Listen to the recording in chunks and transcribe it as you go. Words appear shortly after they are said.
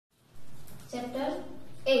Chapter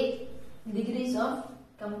 8 degrees of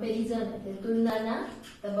comparison એટલે તુલનાના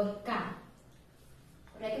તબક્કા.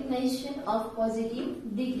 Recognition of positive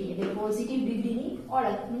degree એટલે પોઝિટિવ ડિગ્રીની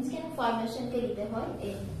ઓળખ મીન્સ કે ફોર્મેશન કઈ રીતે હોય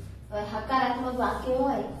એ. હવે હકારાત્મક વાક્ય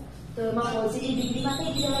હોય તો એમાં પોઝિટિવ ડિગ્રીમાં કઈ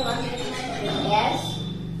રીતે હોય વાક્ય એસ,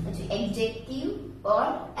 પછી એડજેક્ટિવ ઓર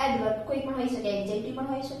એડવર્બ કોઈ પણ હોઈ શકે, એડજેક્ટિવ પણ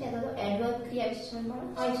હોઈ શકે અથવા તો એડવર્બ ક્રિયા વિશેષણ પણ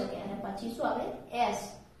હોઈ શકે અને પછી શું આવે એસ.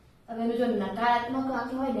 હવે એનું જો નકારાત્મક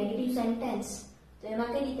વાક્ય હોય નેગેટિવ સેન્ટેન્સ તો એમાં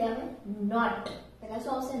કઈ રીતે આવે નોટ, પહેલા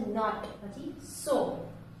શું આવશે નોટ, પછી સો,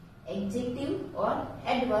 એડજેક્ટિવ ઓર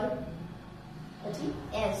એડવર્બ, પછી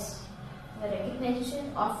S. Recognition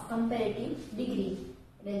of comparative degree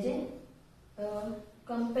એટલે જે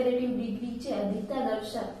કમ્પેરેટિવ ડિગ્રી છે અધિકતા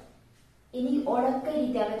દર્શક એની ઓળખ કઈ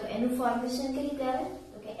રીતે આવે તો એનું ફોર્મેશન કઈ રીતે આવે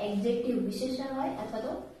તો કે એડજેક્ટિવ વિશેષણ હોય અથવા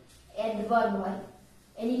તો એડવર્બ હોય.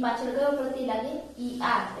 એની પાછળ કયો પ્રત્યય લાગે er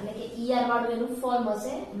એટલે કે er વાળું એનું ફોર્મ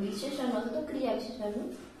હશે વિશેષણ અથવા તો ક્રિયા વિશેષણનું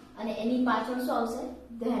અને એની પાછળ શું આવશે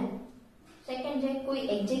ધેન. સેકન્ડ જે કોઈ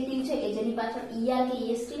એડજેક્ટિવ છે કે જેની પાછળ er કે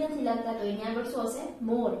est નથી લાગતા તો એની આગળ શું હશે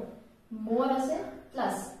મોર, મોર હશે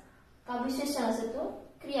પ્લસ કા વિશેષણ હશે તો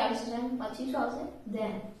ક્રિયા વિશેષણ પછી શું આવશે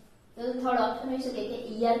ધેન. તો થર્ડ ઓપ્શન હોઈ શકે કે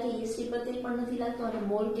er કે est પ્રત્યય પણ નથી લાગતો અને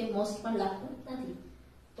મોર કે મોસ્ટ પણ લાગતું નથી.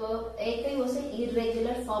 તો એ કયું હશે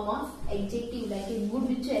irregular form of adjective like કે ગુડ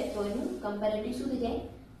છે તો એનું કમ્પેરેટિવ શું થઈ જાય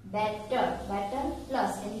બેટર, બેટર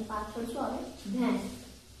પ્લસ એની પાછળ શું આવે ધેન.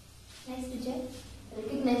 નેક્સ્ટ છે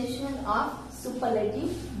રેકગ્નિશન ઓફ સુપરલેટિવ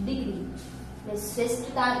ડિગ્રી એટલે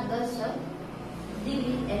શ્રેષ્ઠતા દર્શક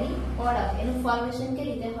ડિગ્રી એની ઓળખ એનું ફોર્મેશન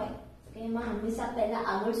કેવી રીતે હોય કે એમાં હંમેશા પહેલા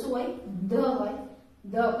આગળ શું હોય ધ હોય,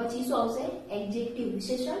 ધ પછી શું આવશે એડજેક્ટિવ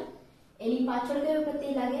વિશેષણ, એની પાછળ કયો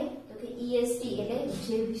પ્રત્યય લાગે તો કે est એટલે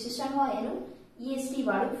જે વિશેષણ હોય એનું est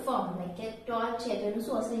વાળું ફોર્મ લાઈક કે ટોલ છે તો એનું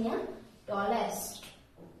શું હશે અહીંયા ટોલેસ્ટ.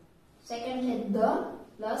 સેકન્ડ છે the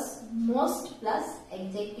plus most plus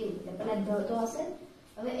adjective એટલે પહેલા ધ તો હશે.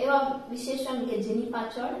 હવે એવા વિશેષણ કે જેની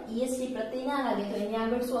પાછળ est પ્રત્યય ના લાગે તો એની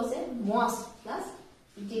આગળ શું હશે મોસ્ટ પ્લસ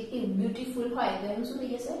એડજેક્ટિવ. બ્યુટીફુલ હોય તો એનું શું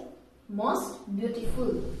થઈ જશે most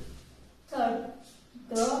beautiful. Third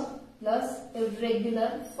the plus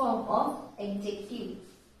irregular form of adjective.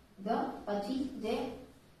 the પછી જે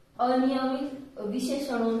અનિયમિત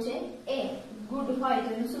વિશેષણો છે એ ગુડ હોય તો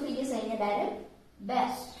એનું શું થઈ જશે અહીંયા direct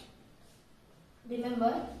best.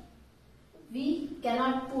 Remember we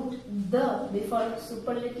cannot put the before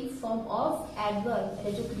superlative form of adverb એટલે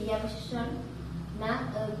જો ક્રિયા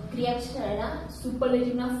વિશેષણના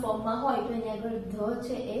સુપરલેટિવ ના ફોર્મમાં હોય તો એની આગળ the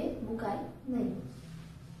છે એ મુકાય નહીં.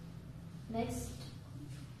 નેક્સ્ટ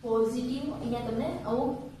પોઝિટિવ અહીંયા તમને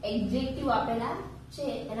અમુક એડજેક્ટિવ આપેલા છે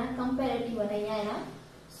એના કમ્પેરેટિવ અને અહીંયા એના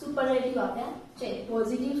સુપરલેટિવ આપ્યા છે.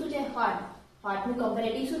 પોઝિટિવ શું છે હોટ, હોટ નું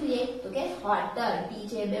કમ્પેરેટિવ શું થઈએ તો કે હોટર, ટી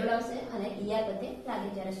છે બે આવશે અને er પ્રત્યે લાગે.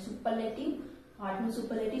 જ્યારે સુપરલેટિવ હોટ નું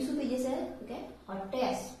સુપરલેટિવ શું થઈ જશે તો કે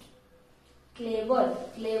હોટેસ્ટ. ક્લેવર,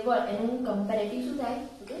 ક્લેવર એનું કમ્પેરેટિવ શું થાય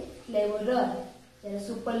તો કે ક્લેવરર, જ્યારે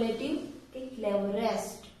સુપરલેટિવ કે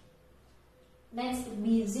ક્લેવરેસ્ટ. નેક્સ્ટ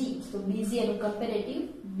બીઝી, તો બીઝી એનું કમ્પેરેટિવ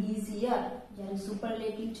બિઝીયર, જ્યારે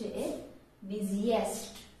સુપરલેટિવ છે એ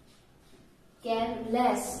બિઝીએસ્ટ.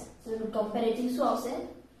 કેરલેસ તો એનું કમ્પેરેટિવ શું આવશે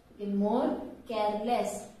કે મોર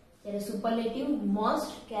કેરલેસ, જ્યારે સુપરલેટિવ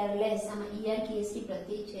મોસ્ટ કેરલેસ. આમાં er કે est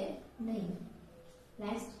પ્રત્યય છે નહીં.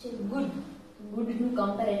 નેક્સ્ટ છે ગુડ, ગુડ નું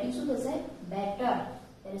કમ્પેરેટિવ શું થશે બેટર,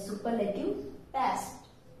 ત્યારે સુપરલેટિવ બેસ્ટ.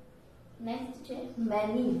 નેક્સ્ટ છે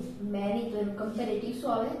મેની, મેની તો એનું કમ્પેરેટિવ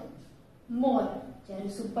શું આવે મોર, જ્યારે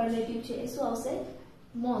સુપરલેટિવ છે એ શું આવશે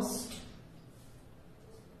મોસ્ટ.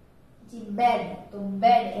 પછી બેડ, તો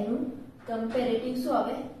બેડ એનું કમ્પેરેટિવ શું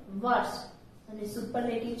આવે વર્સ્ટ અને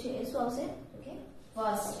સુપરલેટિવ છે એ શું આવશે ઓકે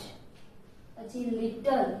વર્સ્ટ. પછી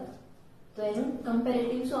લિટલ તો એનું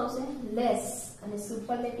કમ્પેરેટિવ શું આવશે લેસ અને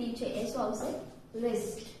સુપરલેટિવ છે એ શું આવશે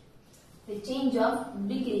લીસ્ટ. ચેન્જ ઓફ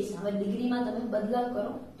ડિગ્રીઝ, હવે ડિગ્રીમાં તમે બદલાવ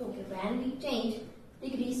કરો તો કે when we change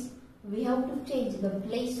degrees we have to change the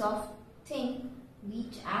place of thing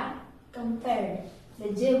which are compared. એટલે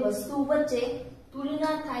જે વસ્તુ વચ્ચે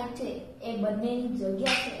તુલના થાય છે એ બંનેની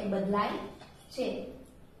જગ્યા છે એ બદલાય છે.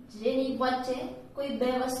 જેની વચ્ચે કોઈ બે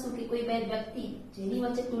વસ્તુ કે કોઈ બે વ્યક્તિ જેની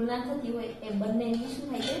વચ્ચે તુલના થતી હોય એ બંનેની શું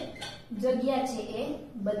થાય છે જગ્યા છે એ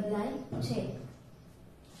બદલાય છે.